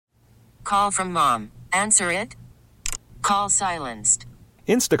Call from mom. Answer it. Call silenced.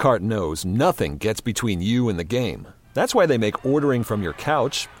 Instacart knows nothing gets between you and the game. That's why they make ordering from your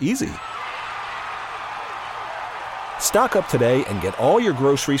couch easy. Stock up today and get all your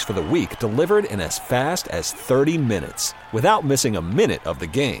groceries for the week delivered in as fast as 30 minutes without missing a minute of the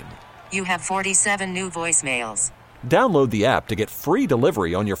game. You have 47 new voicemails. Download the app to get free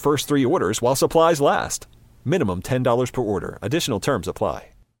delivery on your first 3 orders while supplies last. Minimum $10 per order. Additional terms apply.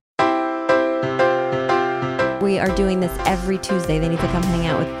 We are doing this every Tuesday. They need to come hang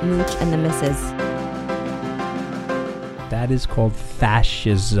out with Mooch and the missus. That is called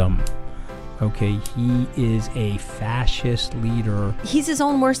fascism. Okay, he is a fascist leader. He's his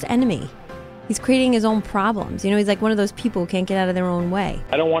own worst enemy. He's creating his own problems. You know, he's like one of those people who can't get out of their own way.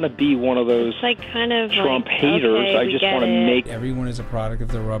 I don't want to be one of those Trump haters. Okay, I just want to make... Everyone is a product of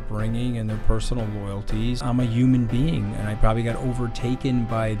their upbringing and their personal loyalties. I'm a human being, and I probably got overtaken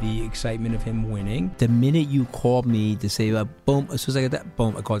by the excitement of him winning. The minute you called me to say, boom, as soon as I got that,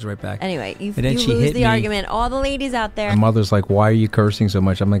 boom, I called you right back. Anyway, you And then she lose hit the me. argument. All the ladies out there. My mother's like, why are you cursing so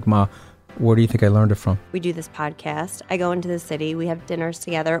much? I'm like, Ma, where do you think I learned it from? We do this podcast. I go into the city. We have dinners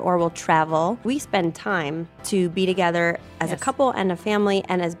together, or we'll travel. We spend time to be together as a couple and a family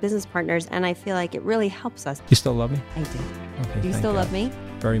and as business partners, and I feel like it really helps us. You still love me? I do. Okay, Do you thank still God. love me?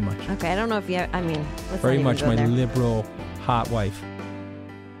 Very much. Okay, I don't know if you have, I mean, let's Very not even much go my there. liberal, hot wife.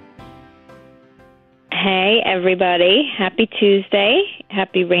 Hey, everybody. Happy Tuesday.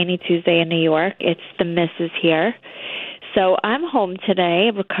 Happy rainy Tuesday in New York. It's the missus here. So I'm home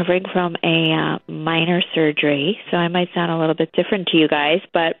today recovering from a minor surgery, so I might sound a little bit different to you guys,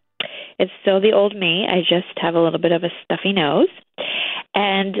 but it's still the old me. I just have a little bit of a stuffy nose.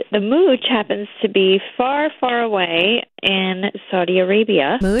 And the mooch happens to be far, far away in Saudi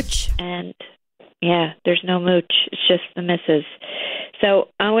Arabia. Mooch? And, yeah, there's no mooch. It's just the missus. So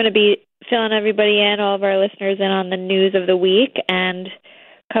I'm going to be filling everybody in, all of our listeners in on the news of the week and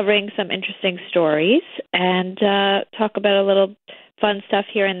covering some interesting stories and talk about a little fun stuff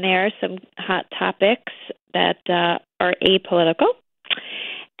here and there, some hot topics that are apolitical.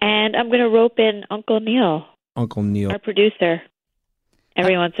 And I'm going to rope in Uncle Neil, our producer,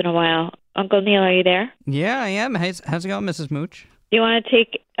 every once in a while. Uncle Neil, are you there? Yeah, I am. How's it going, Mrs. Mooch? Do you want to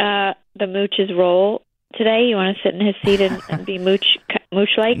take the mooch's role today? You want to sit in his seat and be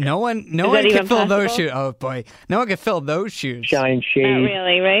mooch-like? No one that can even fill those possible? shoes. Oh boy, no one can fill those shoes. Shine shade. Not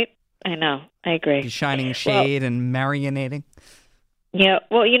really, right? I know. I agree. Shining shade and marionating. Yeah,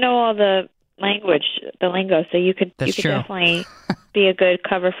 well, you know all the language, the lingo, so you could That's true. definitely be a good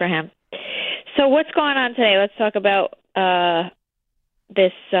cover for him. So what's going on today? Let's talk about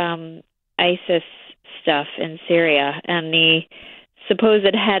this ISIS stuff in Syria and the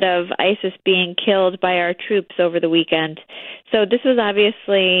supposed head of ISIS being killed by our troops over the weekend. So this was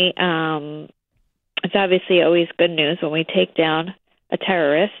obviously, it's obviously always good news when we take down a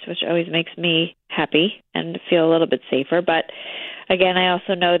terrorist, which always makes me happy and feel a little bit safer. But again, I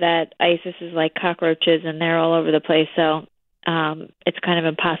also know that ISIS is like cockroaches and they're all over the place. So it's kind of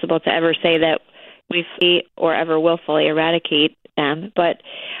impossible to ever say that we fully or ever will fully eradicate them. But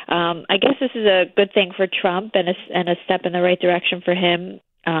I guess this is a good thing for Trump and a step in the right direction for him,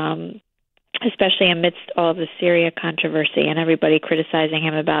 especially amidst all of the Syria controversy and everybody criticizing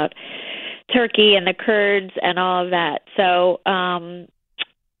him about Turkey and the Kurds and all of that. So I'm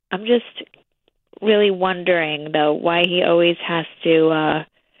just really wondering, though, why he always has to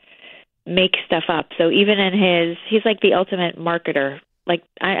make stuff up. So even in he's like the ultimate marketer. Like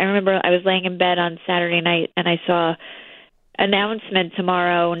I remember I was laying in bed on Saturday night and I saw announcement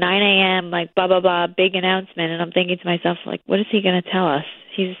tomorrow, 9 a.m., like blah, blah, blah, big announcement. And I'm thinking to myself, like, what is he going to tell us?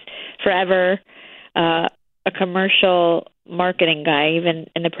 He's forever a commercial marketing guy, even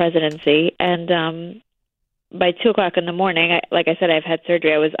in the presidency. And by 2 o'clock in the morning, like I said, I've had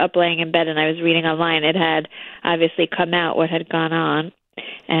surgery. I was up laying in bed and I was reading online. It had obviously come out what had gone on.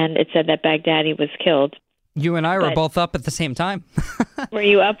 And it said that Baghdadi was killed. You and I were both up at the same time. Were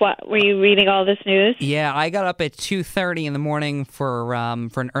you up? Were you reading all this news? Yeah, I got up at 2:30 in the morning for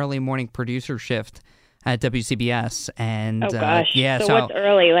an early morning producer shift at WCBS. And Oh, gosh. yeah, so what's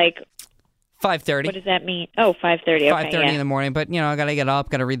early? Like 5:30. What does that mean? Oh, 5:30. Okay, 5:30 in the morning, but I got to get up,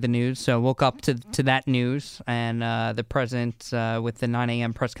 got to read the news. So woke up to that news and the president with the 9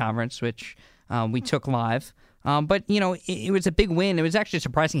 a.m. press conference, which we took live. But it was a big win. It was actually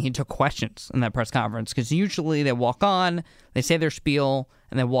surprising he took questions in that press conference because usually they walk on, they say their spiel,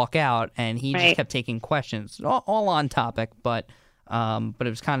 and then walk out, and he just kept taking questions, all on topic. But it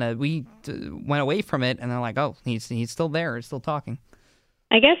was kind of we went away from it, and they're like, oh, he's still there, he's still talking.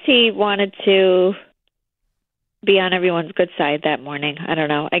 I guess he wanted to be on everyone's good side that morning. I don't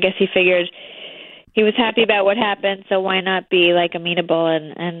know. I guess he figured he was happy about what happened, so why not be like amenable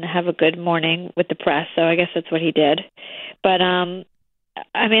and have a good morning with the press? So I guess that's what he did. But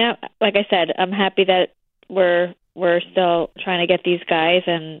I mean, like I said, I'm happy that we're still trying to get these guys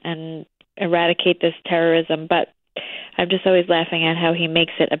and eradicate this terrorism. But I'm just always laughing at how he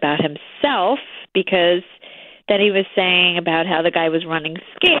makes it about himself, because then he was saying about how the guy was running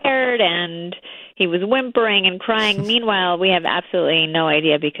scared and he was whimpering and crying. Meanwhile, we have absolutely no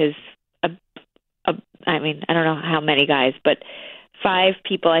idea, because I mean, I don't know how many guys, but 5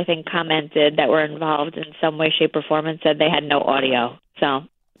 people, I think, commented that were involved in some way, shape, or form and said they had no audio. So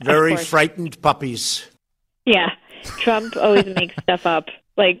very frightened puppies. Yeah. Trump always makes stuff up.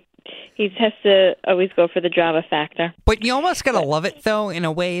 Like, he has to always go for the drama factor. But you almost got to love it, though, in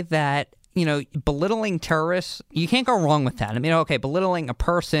a way that, you know, belittling terrorists, you can't go wrong with that. I mean, okay, belittling a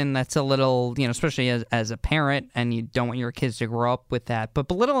person, that's a little, you know, especially as a parent, and you don't want your kids to grow up with that. But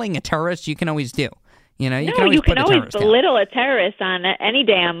belittling a terrorist, you can always do. You know, you can always belittle a terrorist on any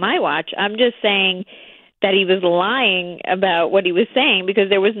day on my watch. I'm just saying that he was lying about what he was saying because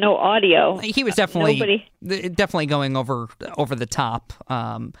there was no audio. He was definitely going over the top.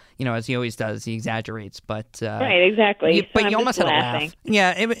 You know, as he always does, he exaggerates. But right, exactly. But you almost had to laugh.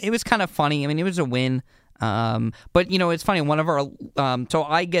 Yeah, it was kind of funny. I mean, it was a win. But you know, it's funny. One of our so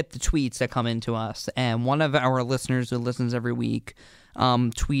I get the tweets that come into us, and one of our listeners who listens every week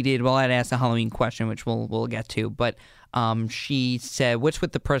tweeted. Well, I'd asked a Halloween question, which we'll get to, but she said, "What's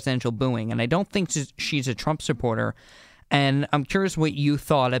with the presidential booing?" And I don't think she's a Trump supporter. And I'm curious what you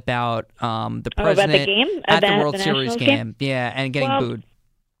thought about the president about the game? at the World Series game, yeah, and getting booed.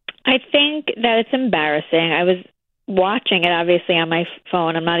 I think that it's embarrassing. I was watching it, obviously, on my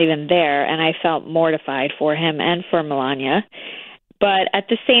phone. I'm not even there, and I felt mortified for him and for Melania. But at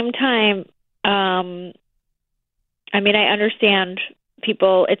the same time, I mean, I understand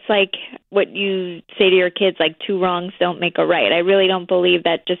people. It's like what you say to your kids, like 2 wrongs don't make a right. I really don't believe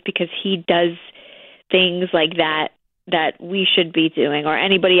that just because he does things like that we should be doing, or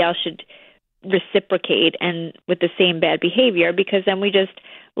anybody else should reciprocate and with the same bad behavior, because then we just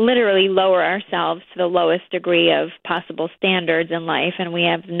literally lower ourselves to the lowest degree of possible standards in life, and we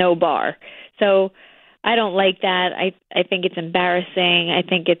have no bar. So I don't like that. I think it's embarrassing. I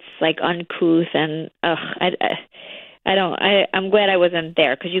think it's like uncouth, and I'm glad I wasn't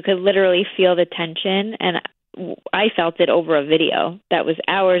there, because you could literally feel the tension, and I felt it over a video that was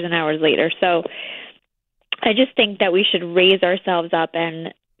hours and hours later. So I just think that we should raise ourselves up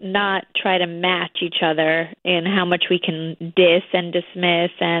and not try to match each other in how much we can diss and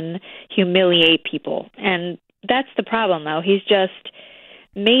dismiss and humiliate people. And that's the problem, though. He's just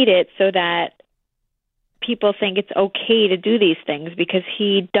made it so that people think it's okay to do these things because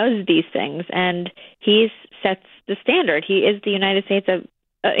he does these things, and he sets the standard. He is the United States of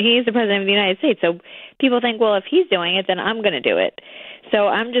he is the president of the United States. So people think, well, if he's doing it, then I'm going to do it. So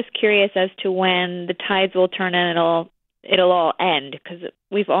I'm just curious as to when the tides will turn and it'll all end, because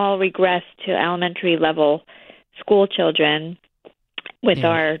we've all regressed to elementary level school children with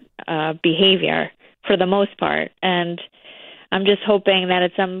our behavior for the most part. And I'm just hoping that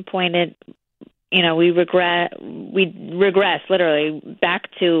at some point we regress literally back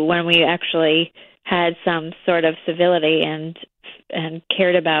to when we actually had some sort of civility and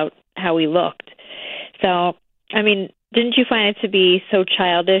cared about how we looked. So, I mean, didn't you find it to be so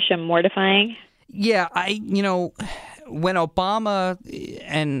childish and mortifying? Yeah, when Obama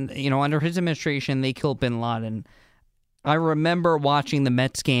and, under his administration, they killed bin Laden, I remember watching the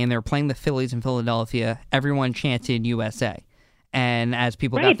Mets game. They were playing the Phillies in Philadelphia. Everyone chanted USA. And as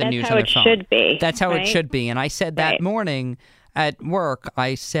people got the news on their phone. That's how it should be. And I said that morning at work,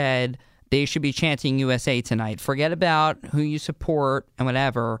 I said they should be chanting USA tonight. Forget about who you support and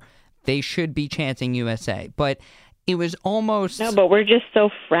whatever. They should be chanting USA. But it was almost... No, but we're just so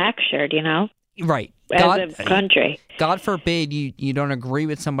fractured, Right. As a country. God forbid you don't agree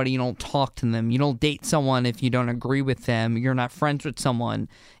with somebody, you don't talk to them. You don't date someone if you don't agree with them. You're not friends with someone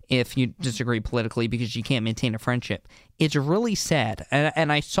if you disagree politically because you can't maintain a friendship. It's really sad.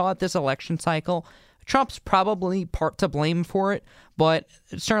 And I saw it this election cycle. Trump's probably part to blame for it, but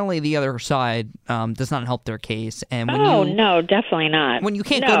certainly the other side does not help their case. And no, definitely not. When you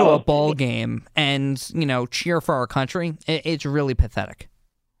can't go to a ball game and, cheer for our country, it's really pathetic.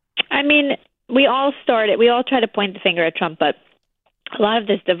 I mean, we all try to point the finger at Trump, but a lot of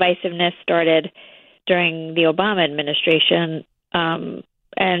this divisiveness started during the Obama administration, and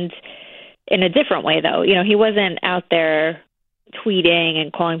in a different way, though. He wasn't out there tweeting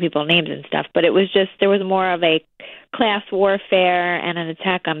and calling people names and stuff, but it was just, there was more of a class warfare and an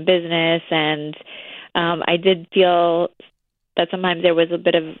attack on business, and I did feel that sometimes there was a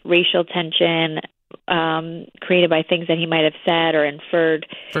bit of racial tension created by things that he might have said or inferred.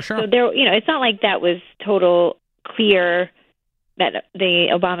 For sure. So there, it's not like that was total clear, that the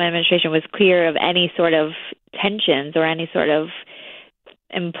Obama administration was clear of any sort of tensions or any sort of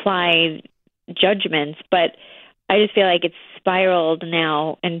implied judgments, but I just feel like it's spiraled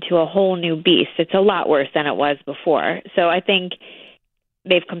now into a whole new beast. It's a lot worse than it was before. So I think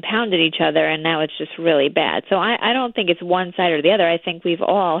they've compounded each other, and now it's just really bad. So I don't think it's one side or the other. I think we've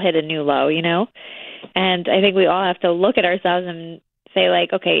all hit a new low, and I think we all have to look at ourselves and say,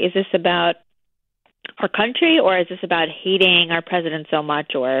 like, okay, is this about our country, or is this about hating our president so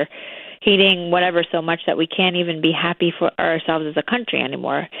much, or hating whatever so much that we can't even be happy for ourselves as a country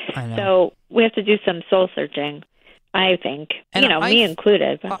anymore? So we have to do some soul searching, I think, and me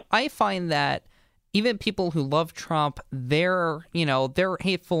included. But I find that even people who love Trump, they're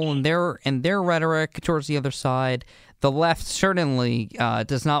hateful in their rhetoric towards the other side. The left certainly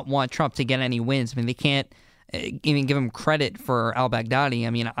does not want Trump to get any wins. I mean, they can't even give him credit for al-Baghdadi. I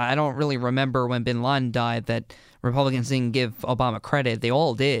mean, I don't really remember when bin Laden died that Republicans didn't give Obama credit. They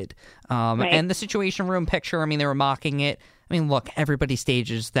all did. Right. And the Situation Room picture, I mean, they were mocking it. I mean, look, everybody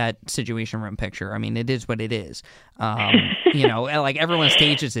stages that Situation Room picture. I mean, it is what it is. Like everyone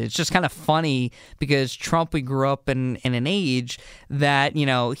stages it. It's just kind of funny because Trump, we grew up in an age that,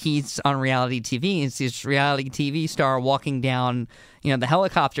 he's on reality TV. It's this reality TV star walking down, the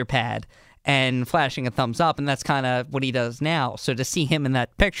helicopter pad and flashing a thumbs up, and that's kind of what he does now. So to see him in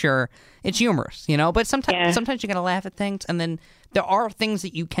that picture, it's humorous, But sometimes you got to laugh at things, and then there are things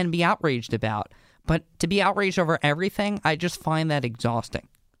that you can be outraged about. But to be outraged over everything, I just find that exhausting.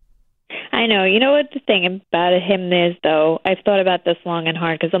 I know. You know what the thing about him is, though? I've thought about this long and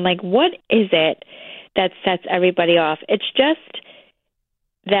hard because I'm like, what is it that sets everybody off? It's just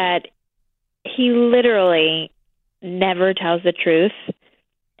that he literally never tells the truth,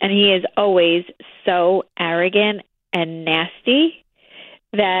 and he is always so arrogant and nasty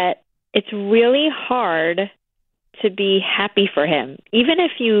that it's really hard to be happy for him, even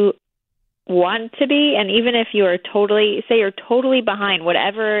if you want to be, and even if you are you're totally behind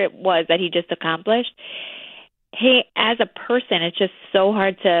whatever it was that he just accomplished. He, as a person, it's just so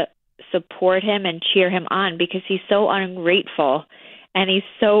hard to support him and cheer him on because he's so ungrateful, and he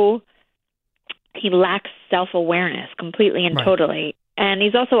lacks self-awareness completely and totally. And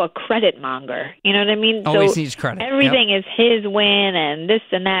he's also a credit monger. You know what I mean? Always needs credit. Everything is his win and this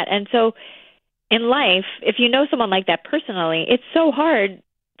and that. And so in life, if you know someone like that personally, it's so hard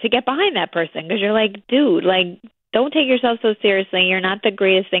to get behind that person because you're like, dude, like, don't take yourself so seriously. You're not the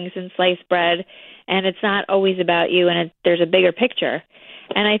greatest thing since sliced bread, and it's not always about you, and there's a bigger picture.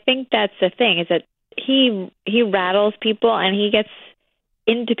 And I think that's the thing, is that he rattles people, and he gets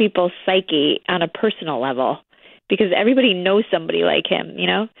into people's psyche on a personal level because everybody knows somebody like him,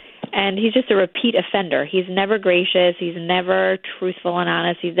 and he's just a repeat offender. He's never gracious. He's never truthful and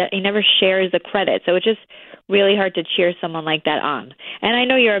honest. He never shares the credit. So it's just really hard to cheer someone like that on. And I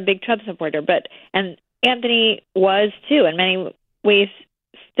know you're a big Trump supporter, and Anthony was too in many ways.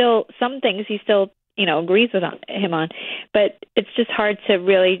 Still, some things he still, agrees with him on. But it's just hard to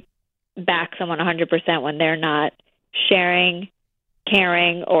really back someone 100% when they're not sharing,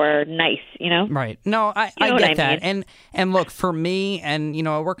 caring, or nice, Right. No, I get that. Mean? And look, for me, and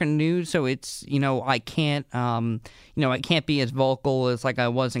I work in news, so it's I can't I can't be as vocal as like I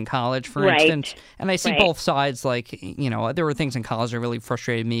was in college, for instance. And I see both sides. Like there were things in college that really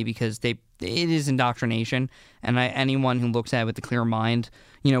frustrated me because it is indoctrination, and anyone who looks at it with a clear mind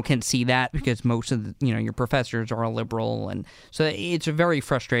can see that because most of the, your professors are liberal, and so it's very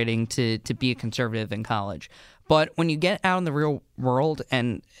frustrating to be a conservative in college. But when you get out in the real world,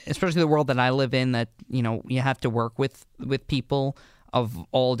 and especially the world that I live in, that you have to work with people of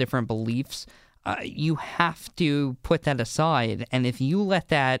all different beliefs, you have to put that aside. And if you let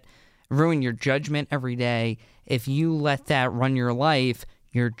that ruin your judgment every day, if you let that run your life,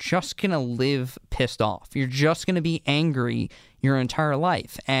 you're just going to live pissed off. You're just going to be angry your entire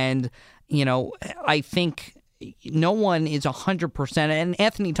life. And, I think no one is 100%, and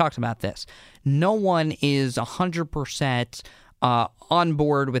Anthony talks about this, no one is 100% on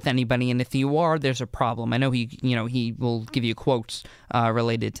board with anybody, and if you are, there's a problem. I know he will give you quotes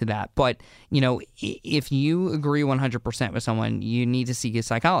related to that, but if you agree 100% with someone, you need to see a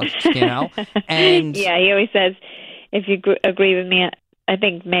psychologist. And yeah, he always says, if you agree with me, I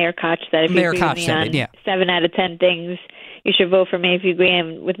think Mayor Koch said, if you agree with me on 7 out of 10 things, you should vote for me. If you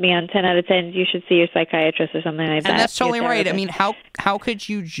agree with me on 10 out of 10, you should see your psychiatrist or something like that. And that's totally right. I mean, how could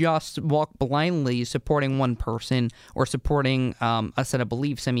you just walk blindly supporting one person or supporting a set of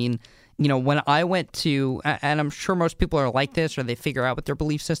beliefs? I mean, when I went to, and I'm sure most people are like this, or they figure out what their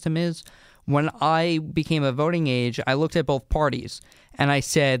belief system is. When I became a voting age, I looked at both parties, and I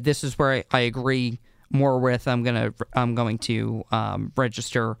said, "This is where I agree more with. I'm going to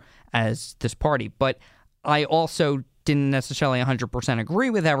register as this party." But I also didn't necessarily 100% agree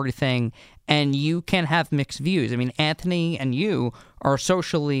with everything, and you can have mixed views. I mean, Anthony and you are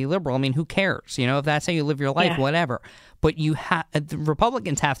socially liberal. I mean, who cares? If that's how you live your life, whatever. But the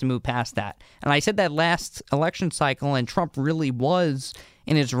Republicans have to move past that. And I said that last election cycle, and Trump really was,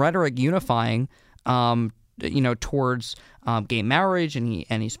 in his rhetoric, unifying, towards gay marriage, and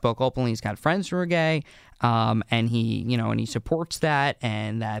he spoke openly. He's got friends who are gay, and he supports that,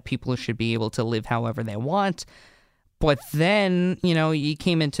 and that people should be able to live however they want. But then, he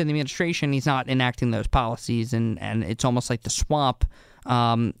came into the administration, he's not enacting those policies, and it's almost like the swamp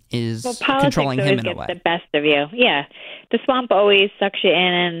is controlling him in a way. Politics always gets the best of you. Yeah. The swamp always sucks you in,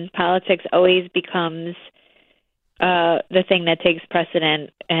 and politics always becomes the thing that takes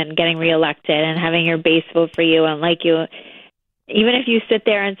precedent, and getting reelected and having your base vote for you and like you. Even if you sit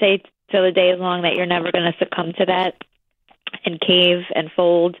there and say till the day is long that you're never going to succumb to that and cave and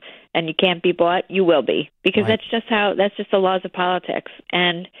fold and you can't be bought, you will be, because that's just the laws of politics.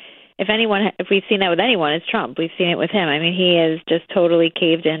 And if we've seen that with anyone, it's Trump. We've seen it with him. I mean, he has just totally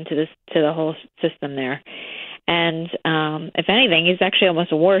caved into the whole system there. And if anything, he's actually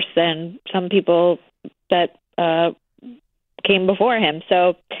almost worse than some people that came before him.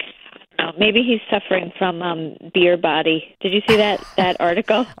 So maybe he's suffering from beer body. Did you see that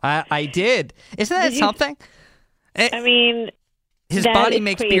article? I did. Isn't that something? His body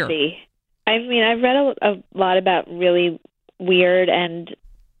makes crazy. Beer. I mean, I've read a lot about really weird and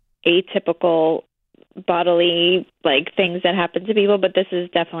atypical bodily things that happen to people, but this is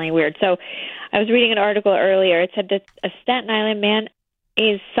definitely weird. So I was reading an article earlier. It said that a Staten Island man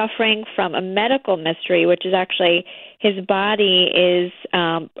is suffering from a medical mystery, which is actually his body is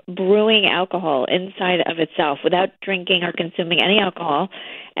brewing alcohol inside of itself without drinking or consuming any alcohol,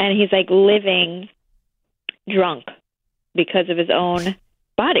 and he's living drunk because of his own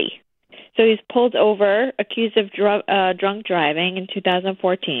body. So he's pulled over, accused of drunk driving in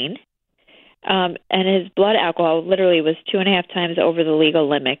 2014, and his blood alcohol literally was 2.5 times over the legal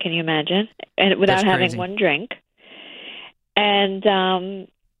limit. Can you imagine? And without having one drink. And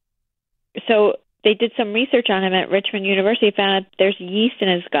so they did some research on him at Richmond University, found out there's yeast in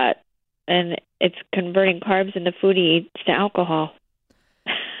his gut, and it's converting carbs in the food he eats to alcohol.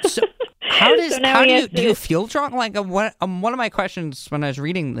 So do you feel drunk? One of my questions when I was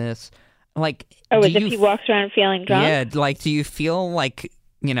reading this, if he walks around feeling drunk? Yeah, do you feel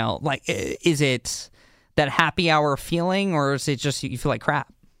is it that happy hour feeling, or is it just you feel like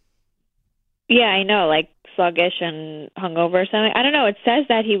crap? Yeah, I know, sluggish and hungover or something. I don't know. It says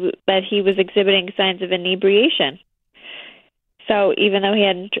that he was exhibiting signs of inebriation. So even though he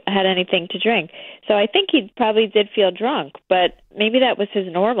hadn't had anything to drink. So I think he probably did feel drunk, but maybe that was his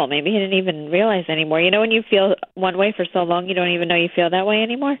normal. Maybe he didn't even realize anymore. When you feel one way for so long, you don't even know you feel that way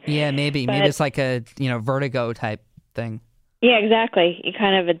anymore? Yeah, maybe. Maybe it's like a, vertigo type thing. Yeah, exactly. You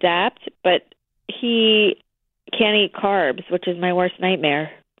kind of adapt, but he can't eat carbs, which is my worst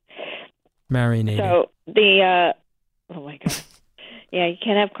nightmare. Marinating. So oh my God. Yeah, you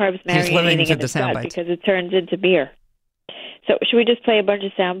can't have carbs marinating in the gut because it turns into beer. So should we just play a bunch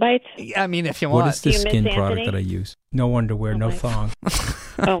of sound bites? I mean, if you want. What is the skin product that I use? No underwear, no thong.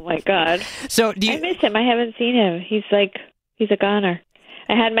 Oh my God. So I miss him. I haven't seen him. He's a goner.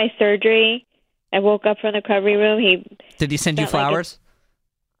 I had my surgery. I woke up from the recovery room. Did he send you flowers?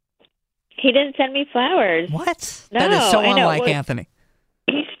 He didn't send me flowers. What? No, that is so unlike Anthony.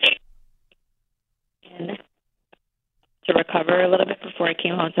 To recover a little bit before I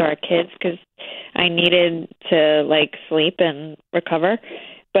came home to our kids, because I needed to sleep and recover.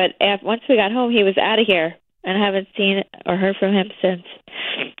 But once we got home, he was out of here, and I haven't seen or heard from him since.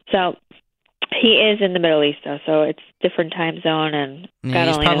 So he is in the Middle East, though, so it's different time zone, and God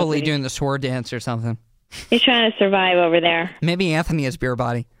he's only probably knows doing the sword dance or something. He's trying to survive over there. Maybe Anthony has beer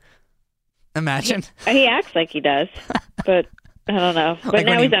body. Imagine. He acts like he does, but I don't know. But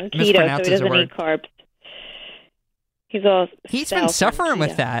now he's on keto, so he doesn't eat carbs. He's been suffering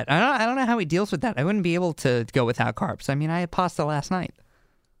with that. I don't know how he deals with that. I wouldn't be able to go without carbs. I mean, I had pasta last night.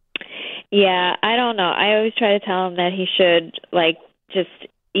 Yeah, I don't know. I always try to tell him that he should just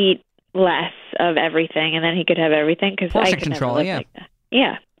eat less of everything, and then he could have everything. Because I can control, never live like that.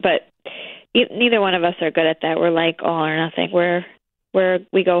 Yeah, but neither one of us are good at that. We're all or nothing.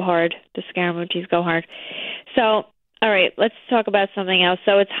 We go hard. The Scaramucci's go hard. So, all right, let's talk about something else.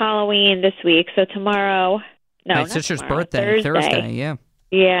 So it's Halloween this week. So tomorrow. No, my sister's birthday, Thursday, yeah.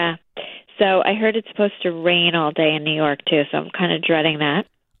 Yeah. So I heard it's supposed to rain all day in New York, too, so I'm kind of dreading that.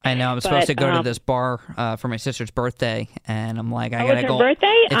 I know. I'm supposed to go to this bar for my sister's birthday, and I'm like, I gotta it's go. Her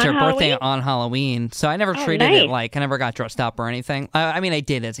birthday? It's her Halloween? birthday on Halloween, so I never treated it like, I never got dressed up or anything. I mean, I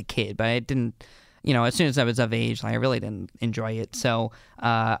did as a kid, but I didn't, as soon as I was of age, I really didn't enjoy it. So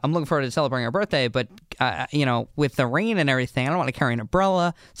I'm looking forward to celebrating her birthday, but, with the rain and everything, I don't want to carry an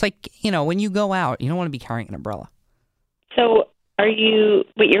umbrella. It's like, when you go out, you don't want to be carrying an umbrella. So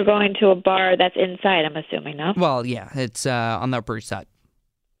but you're going to a bar that's inside, I'm assuming, no? Well, yeah, it's on the Upper East Side.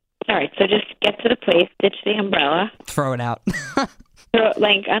 All right, so just get to the place, ditch the umbrella. Throw it out. I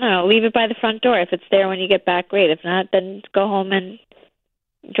don't know, leave it by the front door. If it's there when you get back, great. If not, then go home and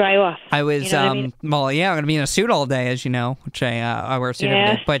dry off. I was, I'm going to be in a suit all day, as you know, which I wear a suit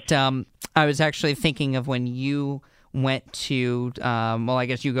every day. But I was actually thinking of when you went to, I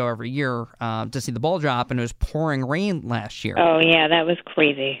guess you go every year to see the ball drop, and it was pouring rain last year. Oh, yeah, that was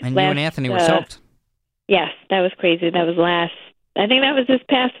crazy. And you and Anthony were soaked. Yes, that was crazy. That was I think that was this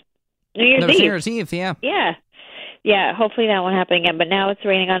past New Year's Eve. New Year's Eve, yeah. Yeah. Yeah, hopefully that won't happen again. But now it's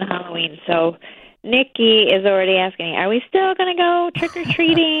raining on Halloween, so Nikki is already asking, are we still going to go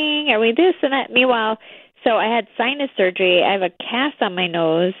trick-or-treating? Are we this and that? Meanwhile, so I had sinus surgery. I have a cast on my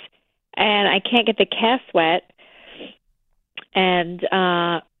nose, and I can't get the cast wet. And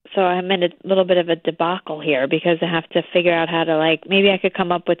so I'm in a little bit of a debacle here because I have to figure out how to, maybe I could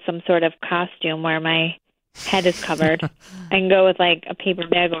come up with some sort of costume where my head is covered. I can go with, a paper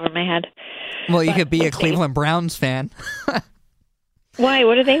bag over my head. Well, you could be a Cleveland Browns fan. Why?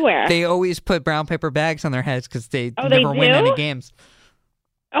 What do they wear? They always put brown paper bags on their heads because they never they win any games.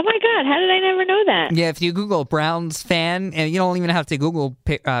 Oh, my God. How did I never know that? Yeah, if you Google Browns fan, and you don't even have to Google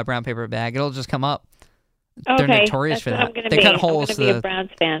brown paper bag, it'll just come up. Okay, they're notorious for that. They cut holes I'm going to be a Browns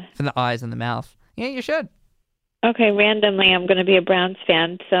fan. From the eyes and the mouth. Yeah, you should. Okay, randomly, I'm going to be a Browns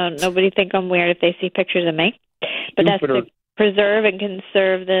fan, so nobody think I'm weird if they see pictures of me. But that's to preserve and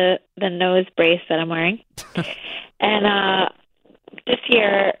conserve the nose brace that I'm wearing. And this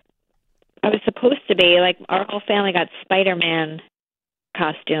year, I was supposed to be, our whole family got Spider-Man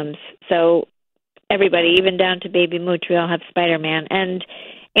costumes. So everybody, even down to Baby Mooch, we all have Spider-Man. And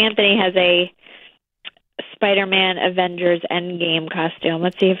Anthony has a Spider-Man Avengers Endgame costume.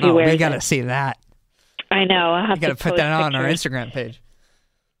 Let's see if he wears it. We got to see that. I know. I'll have to put that on our Instagram page.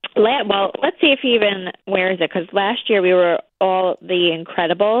 Well, let's see if he even wears it, because last year we were all the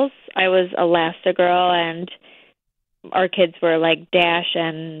Incredibles. I was Elastigirl, and our kids were Dash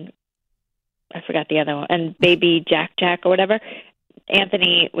and I forgot the other one, and Baby Jack or whatever.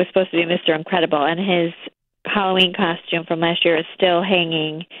 Anthony was supposed to be Mr. Incredible, and his Halloween costume from last year is still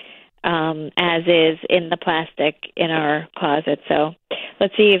hanging as is in the plastic in our closet. So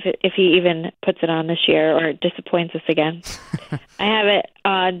let's see if he even puts it on this year or disappoints us again. I have it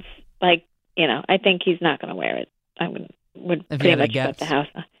odds, I think he's not going to wear it. I would pretty much put the house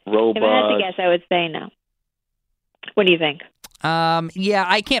on. Robot. If I had to guess, I would say no. What do you think? Yeah,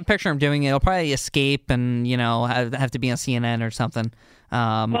 I can't picture him doing it. He'll probably escape and, have to be on CNN or something.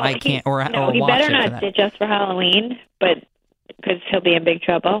 I can't, or watch he better it not ditch us for Halloween, but because he'll be in big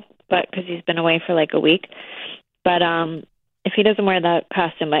trouble. But because he's been away for a week. But if he doesn't wear that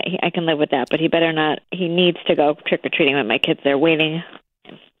costume, I can live with that. But he better not. He needs to go trick or treating with my kids. They're waiting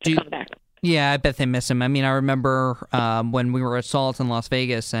to come back. Yeah, I bet they miss him. I mean, I remember when we were at Salt in Las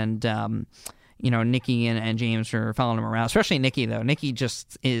Vegas, and Nikki and James were following him around. Especially Nikki, though. Nikki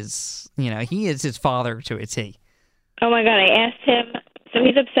just is, he is his father to a T. Oh my God! I asked him. So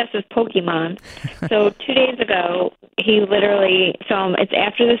he's obsessed with Pokemon. So 2 days ago, he literally, it's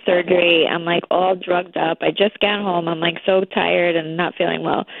after the surgery. I'm all drugged up. I just got home. I'm so tired and not feeling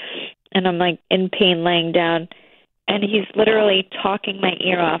well. And I'm in pain laying down. And he's literally talking my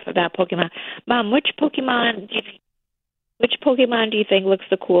ear off about Pokemon. Mom, which Pokemon do you think looks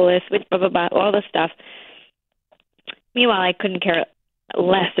the coolest? Which blah, blah, blah, all this stuff. Meanwhile, I couldn't care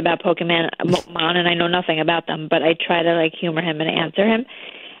less about Pokemon, and I know nothing about them, but I try to humor him and answer him.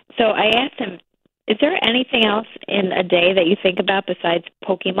 So I asked him, is there anything else in a day that you think about besides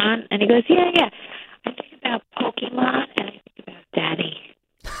Pokemon? And he goes, yeah. I think about Pokemon and I think about Daddy.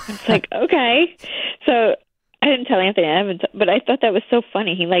 I was okay. So I didn't tell Anthony, but I thought that was so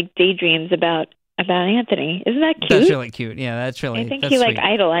funny. He daydreams about Anthony. Isn't that cute? That's really cute. Yeah, that's really. I think he sweet.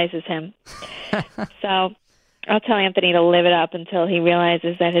 Idolizes him. So I'll tell Anthony to live it up until he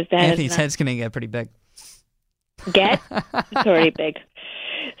realizes that his dad Anthony's head's going to get pretty big. Get? It's already big.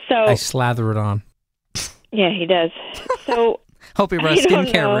 So I slather it on. Yeah, he does. So hope he runs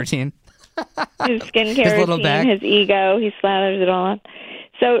skincare routine. His skincare routine, his ego, he slathers it all on.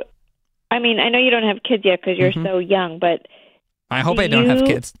 So, I mean, I know you don't have kids yet because you're so young, but I hope I don't have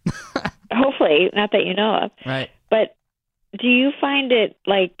kids. Hopefully, not that you know of. Right. But do you find it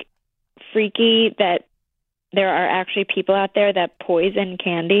like freaky that there are actually people out there that poison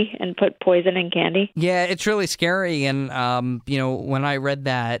candy and put poison in candy? Yeah, it's really scary. And when I read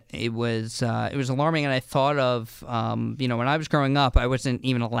that, it was alarming. And I thought of when I was growing up, I wasn't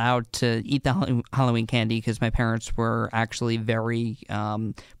even allowed to eat the Halloween candy because my parents were actually very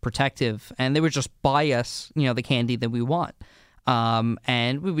protective, and they would just buy us the candy that we want,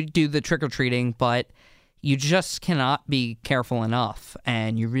 and we would do the trick or treating, but you just cannot be careful enough.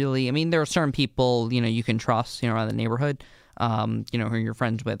 And you really, there are certain people, you can trust, around the neighborhood, who you're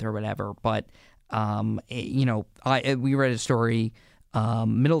friends with or whatever. But, we read a story,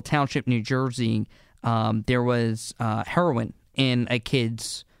 Middle Township, New Jersey, there was heroin in a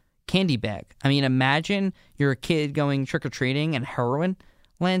kid's candy bag. Imagine you're a kid going trick-or-treating and heroin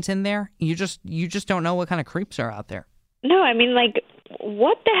lands in there. You just don't know what kind of creeps are out there. No,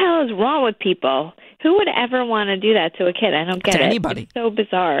 what the hell is wrong with people? Who would ever want to do that to a kid? I don't get it. To anybody. It's so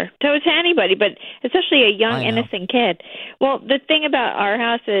bizarre. To anybody, but especially a young, innocent kid. Well, the thing about our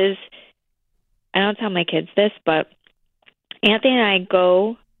house is, I don't tell my kids this, but Anthony and I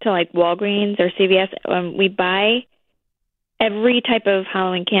go to like Walgreens or CVS. We buy every type of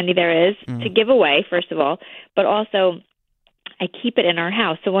Halloween candy there is to give away, first of all, but also I keep it in our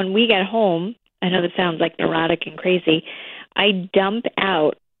house. So when we get home, I know that sounds like neurotic and crazy, I dump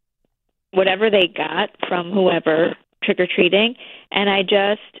out whatever they got from whoever trick-or-treating, and I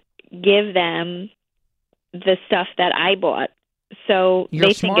just give them the stuff that I bought. So You're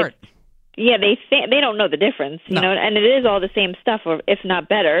they smart. think they don't know the difference, you know, and it is all the same stuff, or if not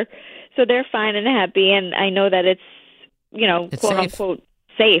better. So they're fine and happy, and I know that it's quote unquote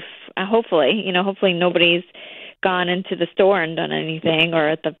safe. Hopefully, hopefully nobody's gone into the store and done anything, or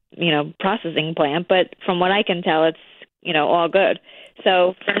at the processing plant. But from what I can tell, it's all good.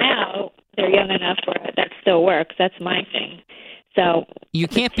 So for now, they're young enough where that still works. That's my thing. So you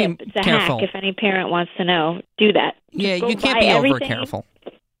can't be it's a careful. hack. If any parent wants to know, do that. Yeah, Just go you can't buy be over everything. careful.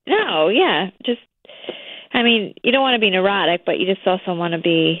 No, yeah. Just, you don't want to be neurotic, but you just also want to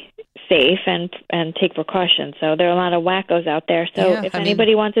be safe and take precautions. So there are a lot of wackos out there. So if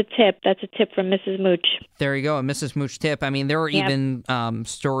anybody wants a tip, that's a tip from Mrs. Mooch. There you go, a Mrs. Mooch tip. There are even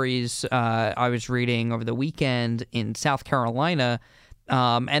stories I was reading over the weekend in South Carolina,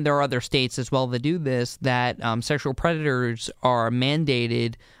 and there are other states as well that do this, that sexual predators are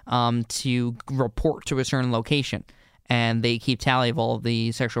mandated to report to a certain location. And they keep tally of all of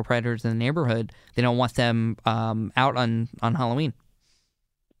the sexual predators in the neighborhood. They don't want them out on Halloween.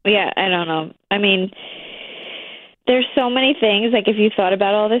 Yeah, I don't know. There's so many things. Like, if you thought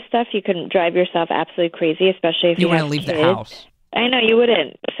about all this stuff, you couldn't drive yourself absolutely crazy, especially if you wouldn't have leave kids. the house. I know, you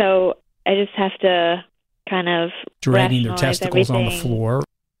wouldn't. So I just have to kind of dragging their testicles everything. on the floor.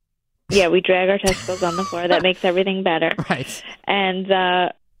 Yeah, we drag our testicles on the floor. That makes everything better. Right. And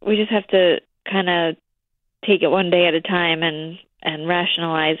we just have to kind of take it one day at a time and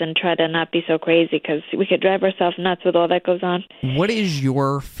rationalize and try to not be so crazy, because we could drive ourselves nuts with all that goes on. What is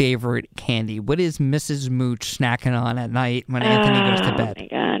your favorite candy? What is Mrs. Mooch snacking on at night when Anthony goes to bed?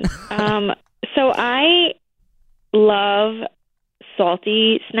 Oh, my God. So I love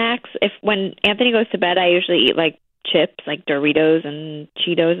salty snacks. When Anthony goes to bed, I usually eat like chips, like Doritos and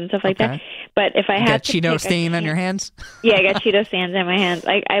Cheetos and stuff like that. But if I have to Cheeto stain on your hands? Yeah, I got Cheeto stains on my hands.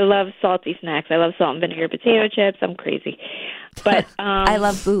 I love salty snacks. I love salt and vinegar potato chips. I'm crazy. But I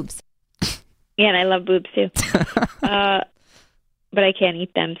love boobs. Yeah, and I love boobs too. But I can't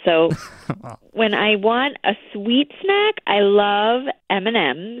eat them. So when I want a sweet snack, I love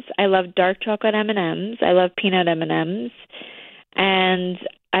M&Ms. I love dark chocolate M&Ms. I love peanut M&Ms. And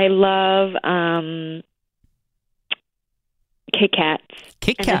I love Kit Kats.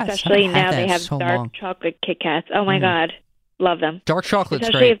 Kit Kats. And especially now they have so dark long. chocolate Kit Kats. Oh, my God. Love them. Dark chocolate's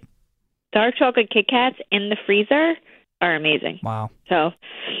Especially great. Dark chocolate Kit Kats in the freezer are amazing. Wow. So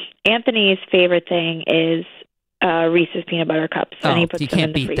Anthony's favorite thing is Reese's peanut butter cups, and he puts you them can't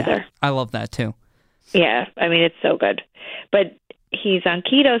in the beat freezer. that. I love that too. Yeah, it's so good. But he's on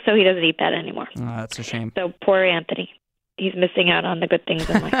keto, so he doesn't eat that anymore. Oh, that's a shame. So poor Anthony. He's missing out on the good things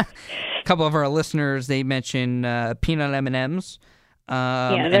in life. A couple of our listeners, they mention peanut M&Ms.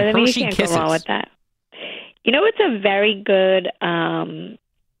 Yeah, and you Hershey can't Kisses. go wrong with that. It's a very good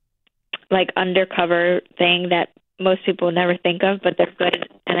undercover thing that most people never think of, but they're good,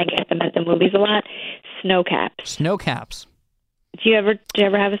 and I get them at the movies a lot. Snow caps. Snow caps. Did you ever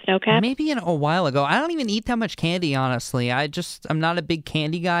have a snow cap? Maybe a while ago. I don't even eat that much candy, honestly. I'm not a big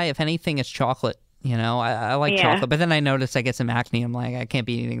candy guy. If anything, it's chocolate. I like chocolate, but then I notice I get some acne. I'm like, I can't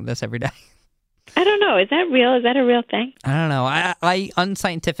be eating this every day. I don't know. Is that real? Is that a real thing? I don't know. I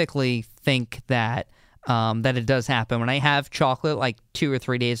unscientifically think that that it does happen. When I have chocolate like 2 or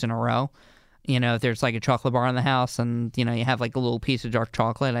 3 days in a row, if there's like a chocolate bar in the house and, you have like a little piece of dark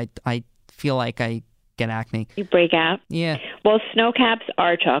chocolate, I feel like I get acne. You break out? Yeah. Well, snow caps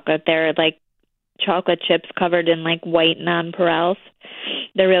are chocolate. They're like chocolate chips covered in like white nonpareils.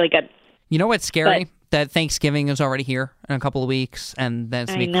 They're really good. You know what's scary? That Thanksgiving is already here in a couple of weeks, and then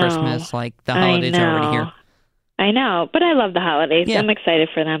it's going to be Christmas. Like, the holidays are already here. I know, but I love the holidays. Yeah. I'm excited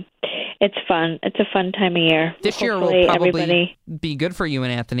for them. It's fun. It's a fun time of year. This year will probably be good for you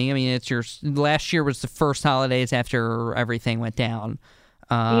and Anthony. I mean, last year was the first holidays after everything went down.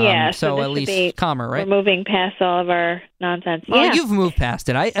 So at least calmer, right? We're moving past all of our nonsense. Well, yeah. You've moved past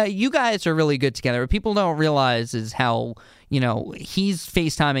it. You guys are really good together. What people don't realize is how, he's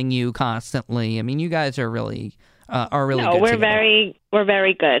FaceTiming you constantly. I mean, you guys are really good together. We're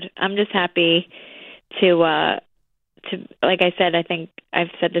very good. I'm just happy to like I said, I think I've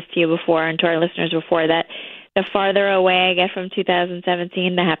said this to you before and to our listeners before, that the farther away I get from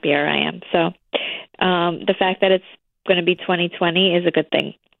 2017, the happier I am. So the fact that it's going to be 2020 is a good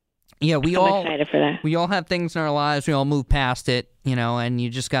thing. Yeah, I'm excited for that. We all have things in our lives. We all move past it, and you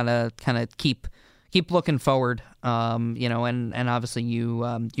just gotta kind of keep looking forward. And obviously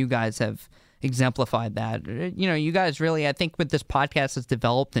you guys have exemplified that. You guys really, I think, what this podcast has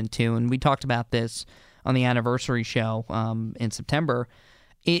developed into, and we talked about this on the anniversary show in September.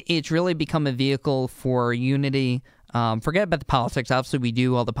 It's really become a vehicle for unity. Forget about the politics. Obviously, we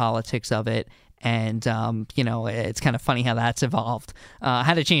do all the politics of it. And, it's kind of funny how that's evolved. I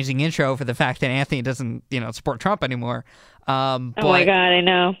had to change the intro for the fact that Anthony doesn't, support Trump anymore. Oh, my God, I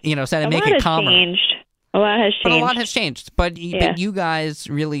know. So to make it calmer. A lot has changed. But a lot has changed. But you guys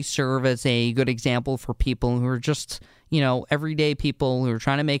really serve as a good example for people who are just, everyday people who are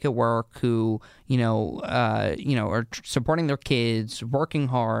trying to make it work, who, are supporting their kids, working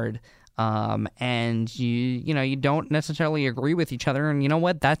hard. And you don't necessarily agree with each other. And you know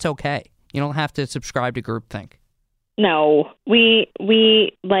what? That's okay. You don't have to subscribe to groupthink. No, we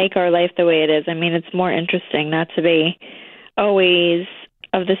like our life the way it is. I mean, it's more interesting not to be always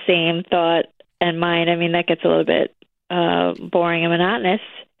of the same thought and mind. I mean, that gets a little bit boring and monotonous.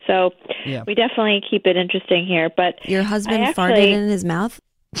 So we definitely keep it interesting here. But your husband farted in his mouth?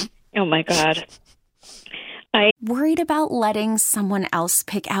 Oh, my God. Worried about letting someone else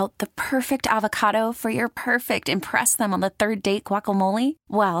pick out the perfect avocado for your perfect impress them on the third date guacamole?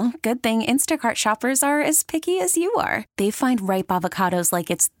 Well, good thing Instacart shoppers are as picky as you are. They find ripe avocados like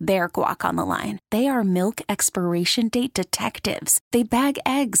it's their guac on the line. They are milk expiration date detectives. They bag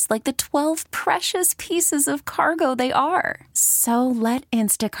eggs like the 12 precious pieces of cargo they are. So let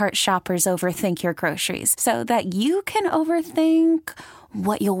Instacart shoppers overthink your groceries so that you can overthink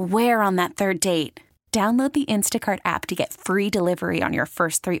what you'll wear on that third date. Download the Instacart app to get free delivery on your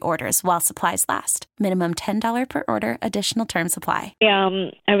first 3 orders while supplies last. Minimum $10 per order. Additional terms apply.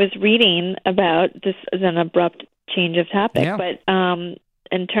 I was reading about this as an abrupt change of topic, but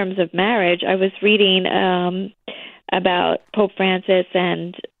in terms of marriage, I was reading about Pope Francis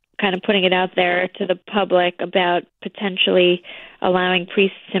and kind of putting it out there to the public about potentially allowing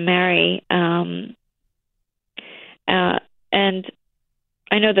priests to marry. And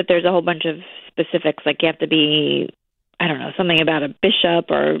I know that there's a whole bunch of specifics, like you have to be, I don't know, something about a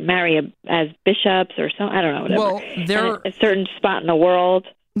bishop or marry as bishops or something. I don't know, whatever. Well, they're a certain spot in the world.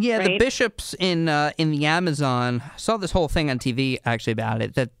 Yeah, right? The bishops in the Amazon, I saw this whole thing on TV actually about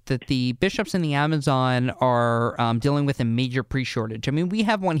it, that the bishops in the Amazon are dealing with a major priest shortage. I mean, we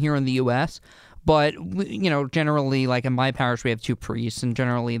have one here in the U.S., but, generally, like in my parish, we have 2 priests, and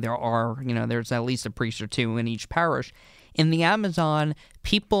generally there's at least a priest or 2 in each parish. In the Amazon,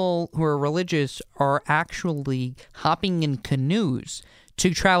 people who are religious are actually hopping in canoes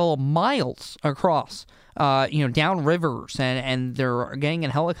to travel miles across, down rivers, and they're getting in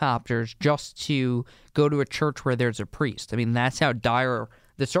helicopters just to go to a church where there's a priest. I mean, that's how dire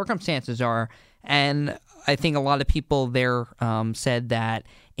the circumstances are. And I think a lot of people there said that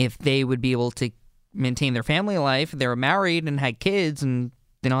if they would be able to maintain their family life, they were married and had kids and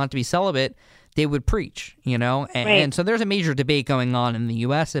they don't have to be celibate, they would preach, And so there's a major debate going on in the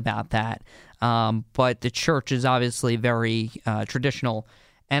U.S. about that. But the church is obviously very traditional.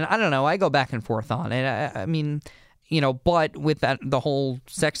 And I don't know, I go back and forth on it. I mean, but with the whole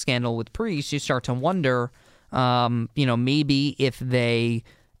sex scandal with priests, you start to wonder, maybe if they,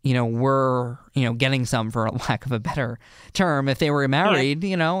 were, getting some, for a lack of a better term, if they were married,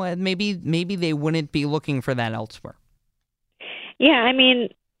 maybe they wouldn't be looking for that elsewhere. Yeah, I mean,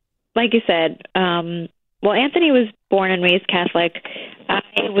 like you said, Anthony was born and raised Catholic.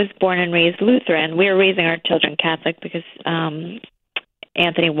 I was born and raised Lutheran. We were raising our children Catholic because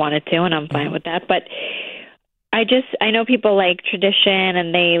Anthony wanted to, and I'm fine with that. But I know people like tradition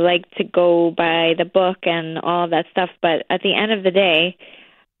and they like to go by the book and all of that stuff. But at the end of the day,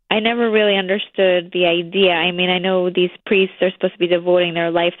 I never really understood the idea. I mean, I know these priests are supposed to be devoting their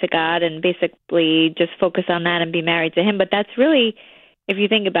life to God and basically just focus on that and be married to him. But that's really, if you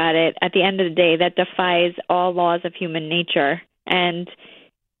think about it, at the end of the day, that defies all laws of human nature and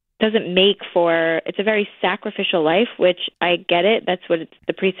doesn't make for, it's a very sacrificial life, which I get it. That's what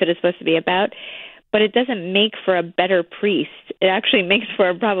the priesthood is supposed to be about. But it doesn't make for a better priest. It actually makes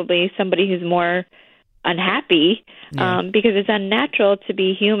for probably somebody who's more unhappy because it's unnatural to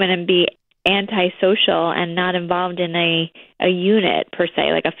be human and be antisocial and not involved in a unit per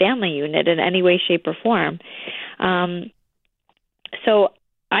se, like a family unit in any way, shape, or form. So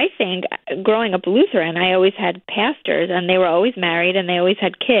I think growing up Lutheran, I always had pastors, and they were always married, and they always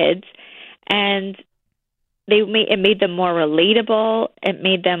had kids, and it made them more relatable. It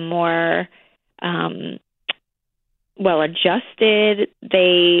made them more well-adjusted.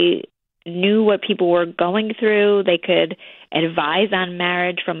 They knew what people were going through. They could advise on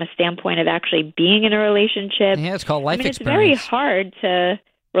marriage from a standpoint of actually being in a relationship. Yeah, it's called life experience. It's very hard to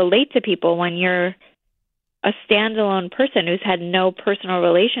relate to people when you're a standalone person who's had no personal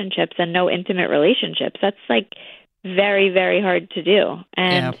relationships and no intimate relationships. That's like very, very hard to do.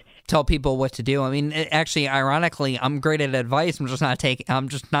 And tell people what to do. I mean, actually, ironically, I'm great at advice. I'm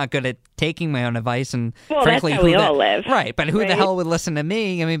just not good at taking my own advice. And frankly, that's how we all live, right? But who the hell would listen to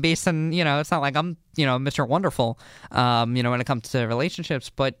me? I mean, based on it's not like I'm Mr. Wonderful, when it comes to relationships.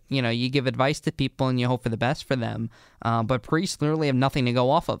 But you give advice to people and you hope for the best for them. But priests literally have nothing to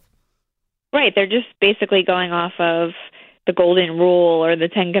go off of. Right, they're just basically going off of the Golden Rule or the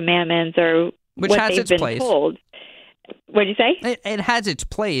Ten Commandments or which what has they've its been place. Told. What did you say? It has its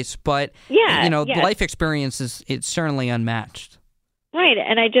place, but yes. life experience it's certainly unmatched. Right,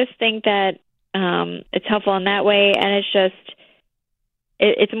 and I just think that it's helpful in that way, and it's just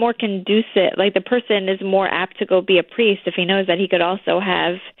it's more conducive. Like the person is more apt to go be a priest if he knows that he could also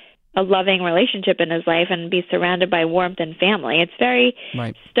have a loving relationship in his life and be surrounded by warmth and family. It's very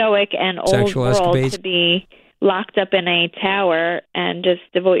stoic and old world to be locked up in a tower and just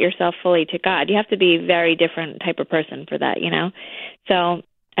devote yourself fully to God. You have to be a very different type of person for that, So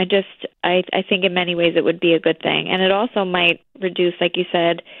I think in many ways it would be a good thing. And it also might reduce, like you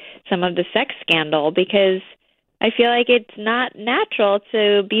said, some of the sex scandal because I feel like it's not natural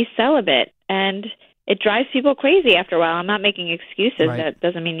to be celibate and it drives people crazy after a while. I'm not making excuses. Right. That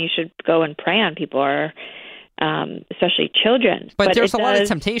doesn't mean you should go and prey on people or especially children. But there's a lot of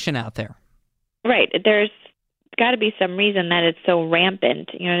temptation out there. Right. There's got to be some reason that it's so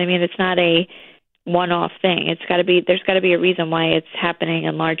rampant. You know what I mean? It's not a one-off thing. There's got to be a reason why it's happening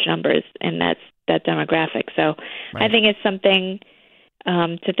in large numbers in that demographic. So I think it's something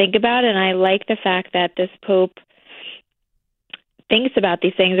to think about, and I like the fact that this Pope thinks about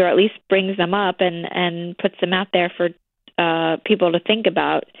these things, or at least brings them up and puts them out there for people to think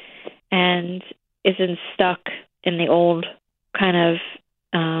about, and isn't stuck in the old kind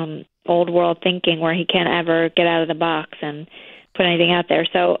of old world thinking where he can't ever get out of the box and put anything out there.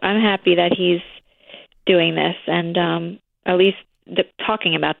 So I'm happy that he's doing this and at least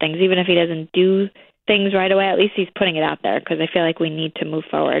talking about things, even if he doesn't do things right away. At least he's putting it out there because I feel like we need to move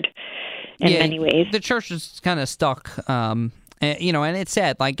forward in many ways. The church is kind of stuck. And it's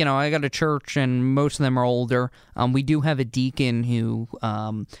sad. I go to church, and most of them are older. We do have a deacon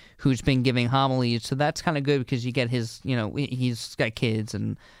who's been giving homilies, so that's kind of good because you get his, he's got kids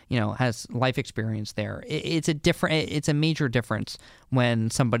and has life experience there. It's a major difference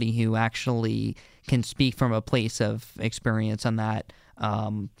when somebody who actually can speak from a place of experience on that,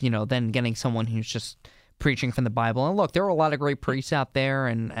 than getting someone who's just preaching from the Bible. And look, there are a lot of great priests out there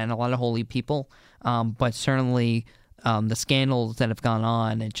and a lot of holy people, but certainly. The scandals that have gone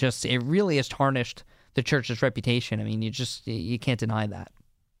on, it really has tarnished the church's reputation. I mean, you can't deny that.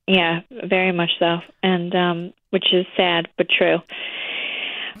 Yeah, very much so, and which is sad but true.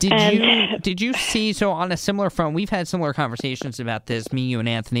 Did you see? So on a similar front, we've had similar conversations about this. Me, you, and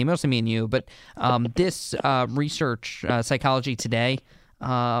Anthony, mostly me and you. But this research, Psychology Today,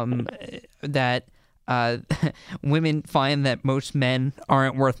 that women find that most men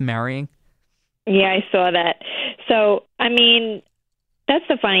aren't worth marrying. Yeah, I saw that. So, I mean, that's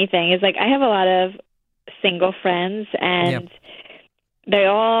the funny thing is, I have a lot of single friends, and they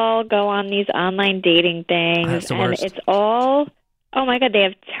all go on these online dating things, and it's all, oh my God, they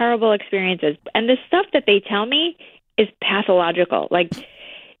have terrible experiences. And the stuff that they tell me is pathological.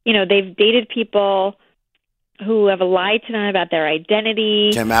 They've dated people who have lied to them about their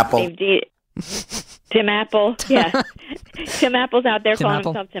identity. Tim Apple. Tim Apple, yeah. Tim Apple's out there calling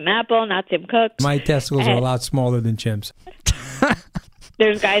himself Tim Apple, not Tim Cook. My testicles are a lot smaller than Chimps.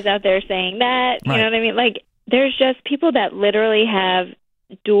 There's guys out there saying that. You know what I mean? Like, there's just people that literally have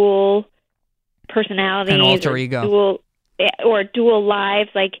dual personalities. An alter ego. Dual lives.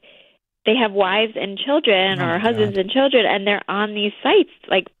 Like, they have wives and children or husbands and children, and they're on these sites,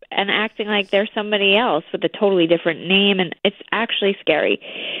 like, and acting like they're somebody else with a totally different name, and it's actually scary.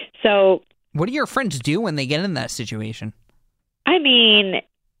 So... What do your friends do when they get in that situation? I mean,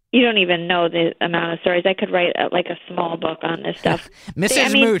 you don't even know the amount of stories. I could write like a small book on this stuff.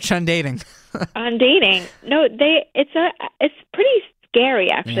 Mrs. Mooch on dating. On dating. No, it's pretty scary,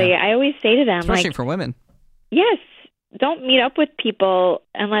 actually. Yeah. I always say to them, especially for women. Yes, don't meet up with people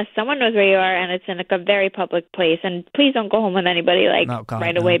unless someone knows where you are and it's in a very public place. And please don't go home with anybody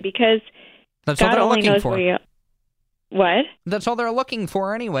right away, because that's God all they're only looking knows for. where you are. What? That's all they're looking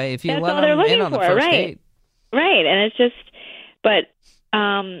for anyway, if you That's let all they're them in looking on the for, first right. date. Right, and it's just, but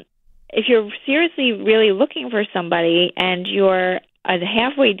if you're seriously really looking for somebody and you're a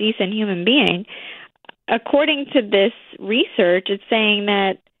halfway decent human being, according to this research, it's saying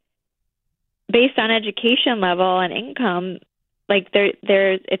that based on education level and income, like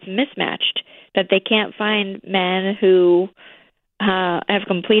it's mismatched, that they can't find men who have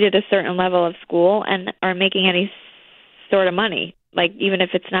completed a certain level of school and are making any sort of money. Like, even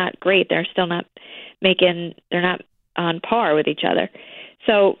if it's not great, they're still not they're not on par with each other.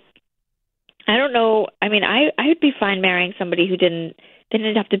 So I don't know. I mean, I would be fine marrying somebody who didn't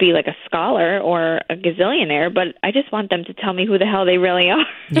have to be like a scholar or a gazillionaire, but I just want them to tell me who the hell they really are.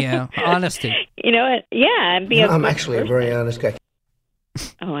 Yeah, honesty. You know, yeah. And I'm actually a very honest guy.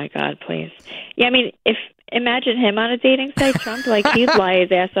 Oh my God, please. Yeah, I mean, imagine him on a dating site, Trump, like he'd lie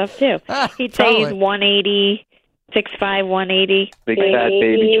his ass off too. He'd say he's 180, 6'5", 180. Big fat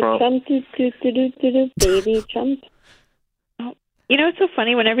baby Trump. Baby Trump. Oh, you know, it's so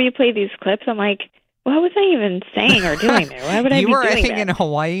funny. Whenever you play these clips, I'm like, what was I even saying or doing there? Why would I be doing that? You were, I think, in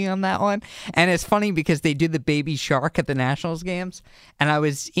Hawaii on that one. And it's funny because they do the baby shark at the Nationals games. And I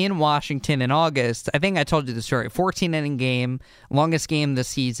was in Washington in August. I think I told you the story. 14-inning game, longest game this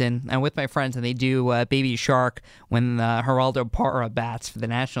season. I'm with my friends, and they do baby shark when Geraldo Parra bats for the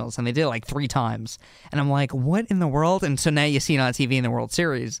Nationals. And they did it like 3 times. And I'm like, what in the world? And so now you see it on TV in the World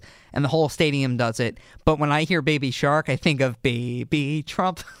Series. And the whole stadium does it. But when I hear baby shark, I think of baby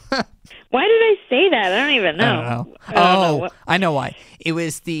Trump. Why did I say that? I don't even know. I don't know. I know why. It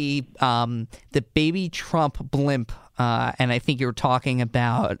was the baby Trump blimp, and I think you were talking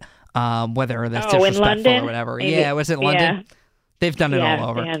about whether that's disrespectful in London? or whatever. Maybe. Yeah, was it London? Yeah. They've done it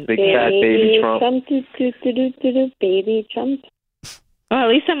all over. Big fat baby Trump. Baby Trump. Well, at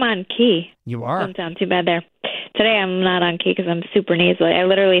least I'm on key. You are. Don't sound too bad there. Today I'm not on key because I'm super nasally. I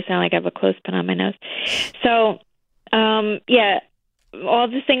literally sound like I have a clothespin on my nose. So, yeah. All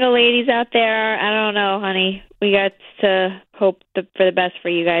the single ladies out there, I don't know, honey. We got to hope for the best for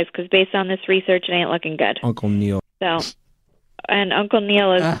you guys, because based on this research, it ain't looking good. Uncle Neil. So, and Uncle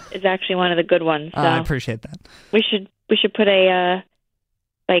Neil is actually one of the good ones. So I appreciate that. We should put a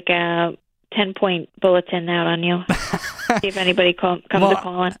 10-point bulletin out on you. See if anybody comes to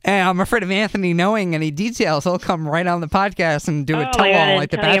call in. Hey, I'm afraid of Anthony knowing any details. He'll come right on the podcast and do a tell-all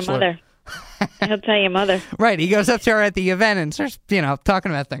like The Bachelor. He'll tell your mother. Right. He goes up to her at the event and starts,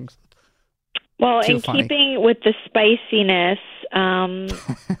 talking about things. Well, in keeping with the spiciness,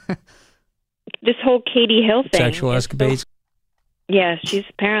 this whole Katie Hill thing. Sexual escapades. Yeah, she's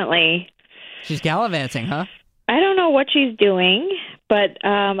gallivanting, huh? I don't know what she's doing, but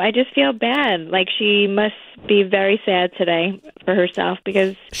I just feel bad. Like, she must be very sad today for herself,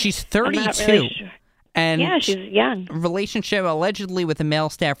 because she's 32. I'm not really sure. And yeah, she's young. Relationship allegedly with a male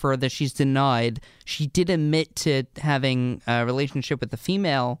staffer that she's denied. She did admit to having a relationship with a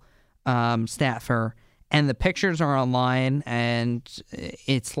female staffer, and the pictures are online, and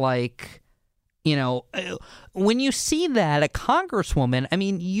it's like, when you see that, a congresswoman,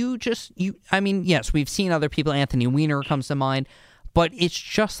 yes, we've seen other people. Anthony Weiner comes to mind, but it's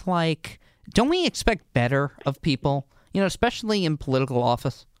just like, don't we expect better of people, especially in political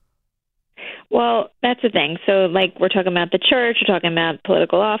office? Well, that's the thing. So, like, we're talking about the church, we're talking about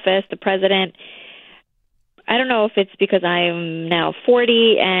political office, the president. I don't know if it's because I'm now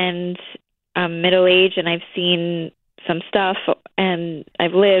 40 and I'm middle-aged and I've seen some stuff and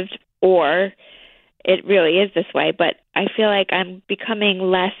I've lived, or it really is this way. But I feel like I'm becoming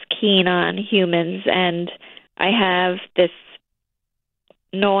less keen on humans, and I have this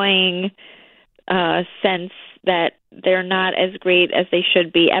gnawing sense that they're not as great as they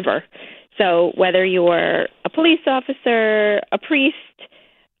should be ever. So whether you're a police officer, a priest,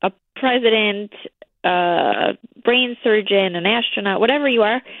 a president, a brain surgeon, an astronaut, whatever you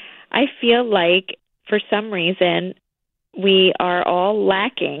are, I feel like for some reason we are all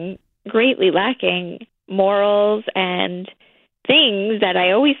greatly lacking morals and things that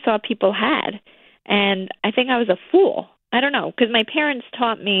I always thought people had. And I think I was a fool. I don't know, because my parents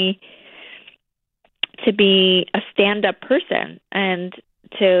taught me to be a stand-up person and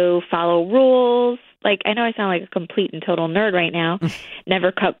to follow rules. Like, I know I sound like a complete and total nerd right now.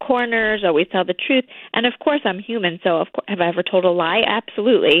 Never cut corners, always tell the truth. And of course I'm human, so have I ever told a lie?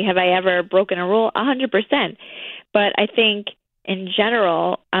 Absolutely. Have I ever broken a rule? 100%. But I think in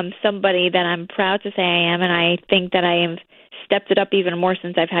general, I'm somebody that I'm proud to say I am, and I think that I have stepped it up even more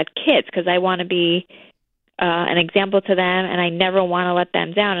since I've had kids, because I want to be an example to them, and I never want to let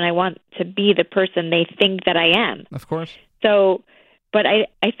them down, and I want to be the person they think that I am. Of course. So, but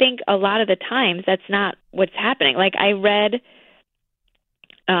I think a lot of the times that's not what's happening. Like, I read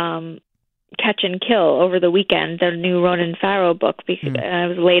Catch and Kill over the weekend, the new Ronan Farrow book, because I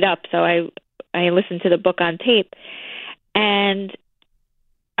was laid up, so I listened to the book on tape. And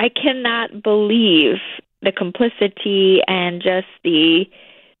I cannot believe the complicity and just the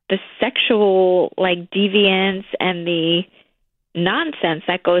sexual, like, deviance and the nonsense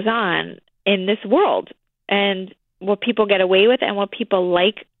that goes on in this world, and what people get away with and what people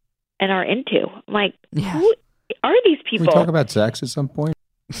like and are into. I'm like, who are these people? Can we talk about sex at some point?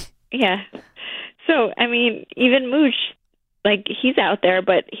 Yeah. So, I mean, even Mooch, like, he's out there,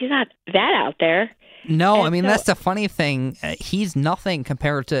 but he's not that out there. No, And I mean, so, that's the funny thing. He's nothing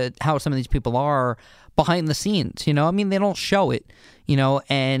compared to how some of these people are behind the scenes, you know? I mean, they don't show it, you know,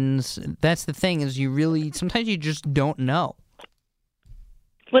 and that's the thing is sometimes you just don't know.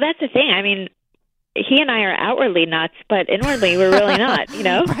 Well, that's the thing. I mean, he and I are outwardly nuts, but inwardly we're really not, you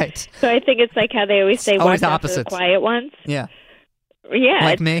know? Right. So I think it's like how they always say, always watch out for the opposites. quiet ones. Yeah. Yeah,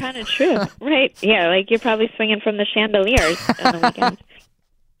 Like it's me. kind of true. Right. Yeah, like you're probably swinging from the chandeliers on the weekends.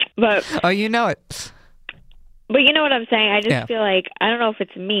 But Oh, you know it. But you know what I'm saying? I just Yeah. feel like, I don't know if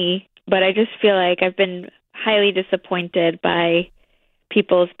it's me, but I just feel like I've been highly disappointed by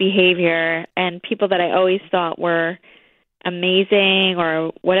people's behavior, and people that I always thought were amazing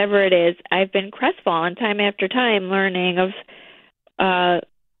or whatever it is. I've been crestfallen time after time learning of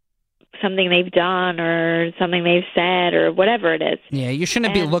something they've done or something they've said or whatever it is. Yeah, you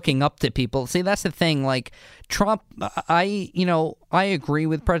shouldn't be looking up to people. See, that's the thing. Like Trump, I agree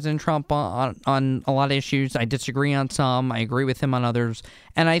with President Trump on a lot of issues. I disagree on some. I agree with him on others.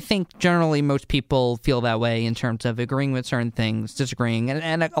 And I think generally most people feel that way in terms of agreeing with certain things, disagreeing,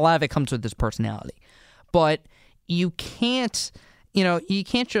 and a lot of it comes with his personality. But you can't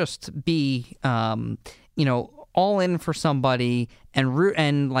just be, all in for somebody and root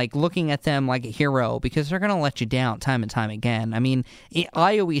and like looking at them like a hero, because they're going to let you down time and time again. I mean,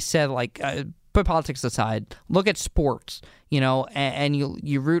 I always said, like, put politics aside, look at sports, and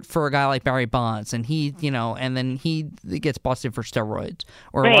you root for a guy like Barry Bonds, and he, and then he gets busted for steroids,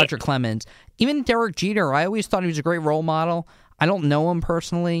 or Right. Roger Clemens, even Derek Jeter. I always thought he was a great role model. I don't know him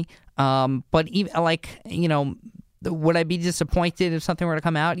personally, but even would I be disappointed if something were to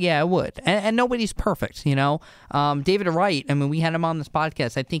come out? Yeah, I would. And nobody's perfect, David Wright, I mean, we had him on this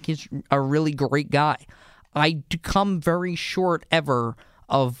podcast. I think he's a really great guy. I come very short ever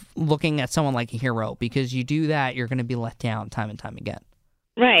of looking at someone like a hero, because you do that, you're going to be let down time and time again.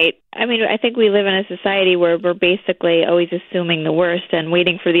 Right. I mean, I think we live in a society where we're basically always assuming the worst and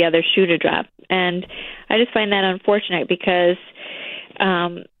waiting for the other shoe to drop. And I just find that unfortunate, because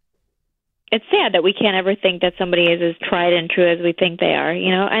it's sad that we can't ever think that somebody is as tried and true as we think they are,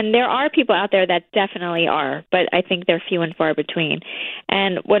 and there are people out there that definitely are, but I think they're few and far between.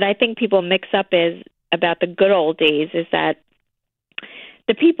 And what I think people mix up is about the good old days is that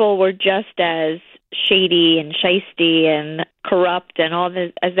the people were just as shady and shisty and corrupt and all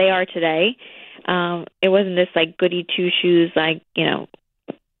this as they are today. It wasn't this like goody two shoes, like,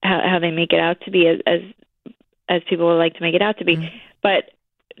 how they make it out to be as people would like to make it out to be. Mm-hmm. But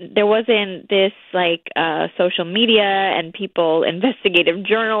there wasn't this like social media and people, investigative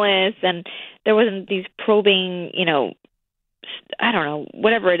journalists, and there wasn't these probing, I don't know,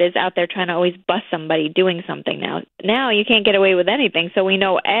 whatever it is out there trying to always bust somebody doing something now. Now you can't get away with anything. So we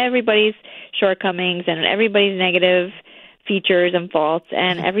know everybody's shortcomings and everybody's negative features and faults,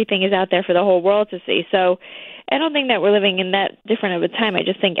 and everything is out there for the whole world to see. So I don't think that we're living in that different of a time. I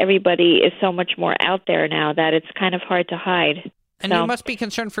just think everybody is so much more out there now that it's kind of hard to hide. And you must be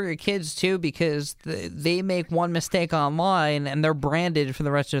concerned for your kids, too, because they make one mistake online and they're branded for the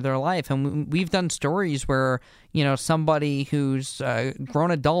rest of their life. And we've done stories where, somebody who's a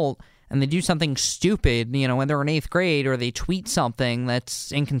grown adult and they do something stupid, when they're in 8th grade, or they tweet something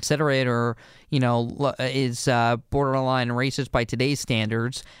that's inconsiderate or, is borderline racist by today's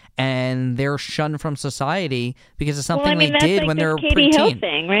standards, and they're shunned from society because of something they did when they're Katie preteen. Hill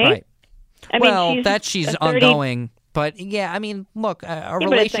thing, right? She's ongoing. But yeah, I mean, look, a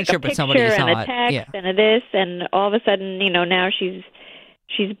relationship with somebody is not. not. A text and a this, and all of a sudden, now she's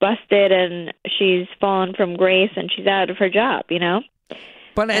busted and she's fallen from grace and she's out of her job.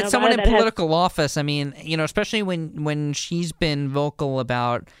 But as someone in political office, I mean, especially when she's been vocal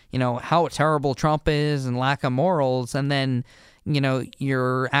about how terrible Trump is and lack of morals, and then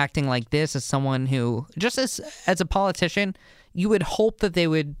you're acting like this as someone who, just as a politician, you would hope that they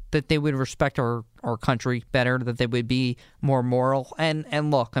would respect our country better, that they would be more moral.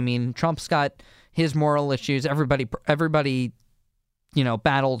 And look, I mean, Trump's got his moral issues. Everybody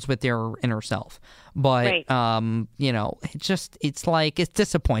battles with their inner self. But it's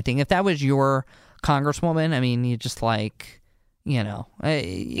disappointing. If that was your congresswoman, I mean, you just it's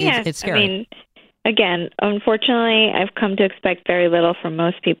scary. I mean, again, unfortunately, I've come to expect very little from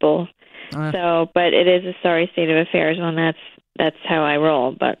most people. But it is a sorry state of affairs when that's how I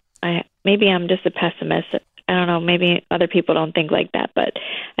roll. But maybe I'm just a pessimist. I don't know. Maybe other people don't think like that. But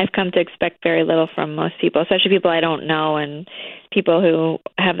I've come to expect very little from most people, especially people I don't know and people who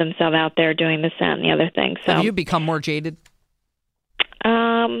have themselves out there doing this, that, and the other thing. So have you become more jaded?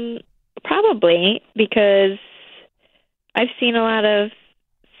 Probably, because I've seen a lot of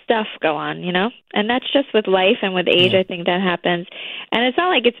stuff go on, and that's just with life and with age. I think that happens, and it's not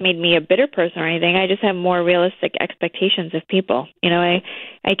like it's made me a bitter person or anything. I just have more realistic expectations of people. I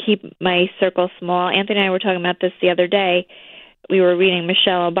keep my circle small. Anthony and I were talking about this the other day. We were reading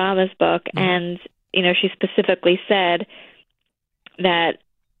Michelle Obama's book, and she specifically said that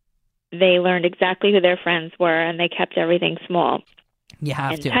they learned exactly who their friends were, and they kept everything small. You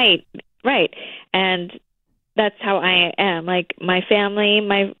have and to, tight, right? And that's how I am. Like my family,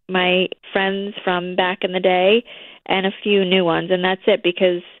 my friends from back in the day, and a few new ones, and that's it.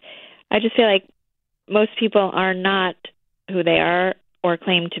 Because I just feel like most people are not who they are or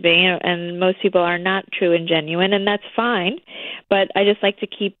claim to be, and most people are not true and genuine, and that's fine. But I just like to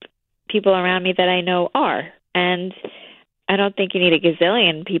keep people around me that I know are. And I don't think you need a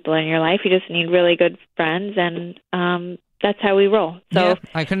gazillion people in your life. You just need really good friends, and that's how we roll. So yeah,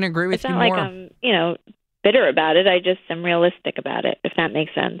 I couldn't agree with you more. It's not like I'm, bitter about it. I just am realistic about it, if that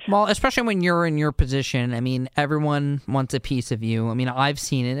makes sense. Well, especially when you're in your position. I mean, everyone wants a piece of you. I mean, I've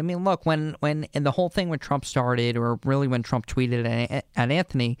seen it. I mean, look, when the whole thing when Trump started, or really when Trump tweeted at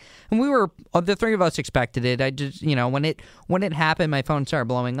Anthony, and we were, the three of us expected it. I just, when it happened, my phone started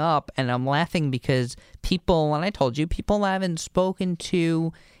blowing up, and I'm laughing because people, and I told you, people I haven't spoken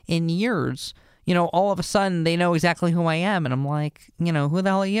to in years, all of a sudden they know exactly who I am. And I'm like, who the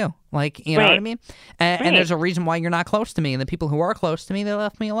hell are you? Like, you know what I mean? And there's a reason why you're not close to me. And the people who are close to me, they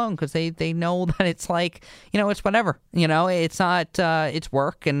left me alone because they know that it's like, it's whatever. It's not, it's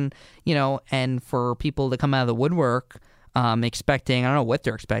work. And, and for people to come out of the woodwork expecting, I don't know what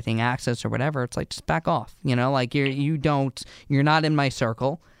they're expecting, access or whatever, it's like, just back off. Like you're not in my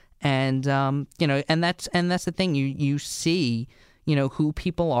circle. And, and that's the thing. You see, who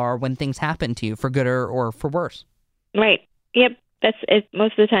people are when things happen to you, for good or for worse. Right. Yep. That's it.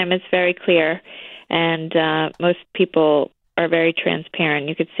 Most of the time it's very clear, and most people are very transparent.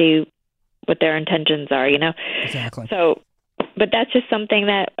 You could see what their intentions are, Exactly. So, but that's just something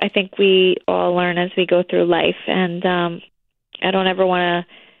that I think we all learn as we go through life. And I don't ever want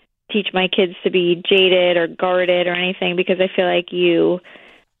to teach my kids to be jaded or guarded or anything, because I feel like you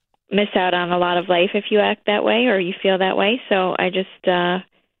miss out on a lot of life if you act that way or you feel that way. So I just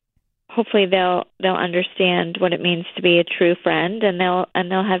hopefully they'll understand what it means to be a true friend, and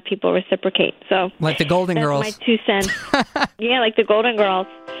they'll have people reciprocate. So like the Golden Girls. My 2 cents. Yeah, like the Golden Girls.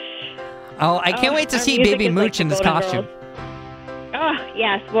 Oh, I can't wait to see Baby Mooch in this costume. Oh,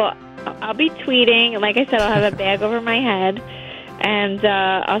 yes. Well, I'll be tweeting. Like I said, I'll have a bag over my head, and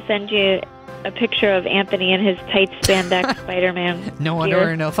I'll send you a picture of Anthony in his tight spandex Spider-Man. No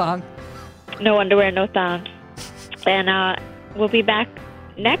underwear, no thong. No underwear, no thong. And we'll be back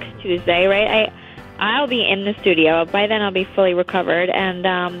next Tuesday, right? I'll be in the studio. By then, I'll be fully recovered.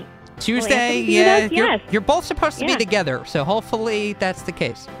 And Tuesday, yes. You're both supposed to be together, so hopefully that's the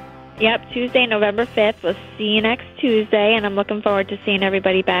case. Yep, Tuesday, November 5th. We'll see you next Tuesday, and I'm looking forward to seeing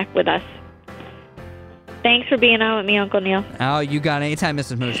everybody back with us. Thanks for being on with me, Uncle Neil. Oh, you got it. Anytime,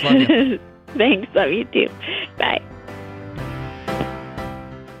 Mrs. Moose. Love you. Thanks. Love you, too. Bye.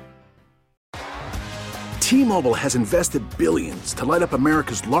 T-Mobile has invested billions to light up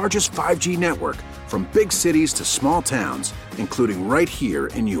America's largest 5G network, from big cities to small towns, including right here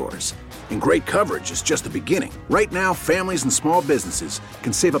in yours. And great coverage is just the beginning. Right now, families and small businesses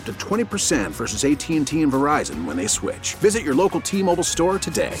can save up to 20% versus AT&T and Verizon when they switch. Visit your local T-Mobile store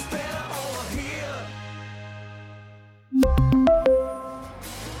today.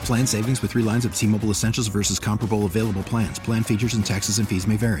 Plan savings with 3 lines of T-Mobile Essentials versus comparable available plans. Plan features and taxes and fees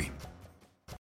may vary.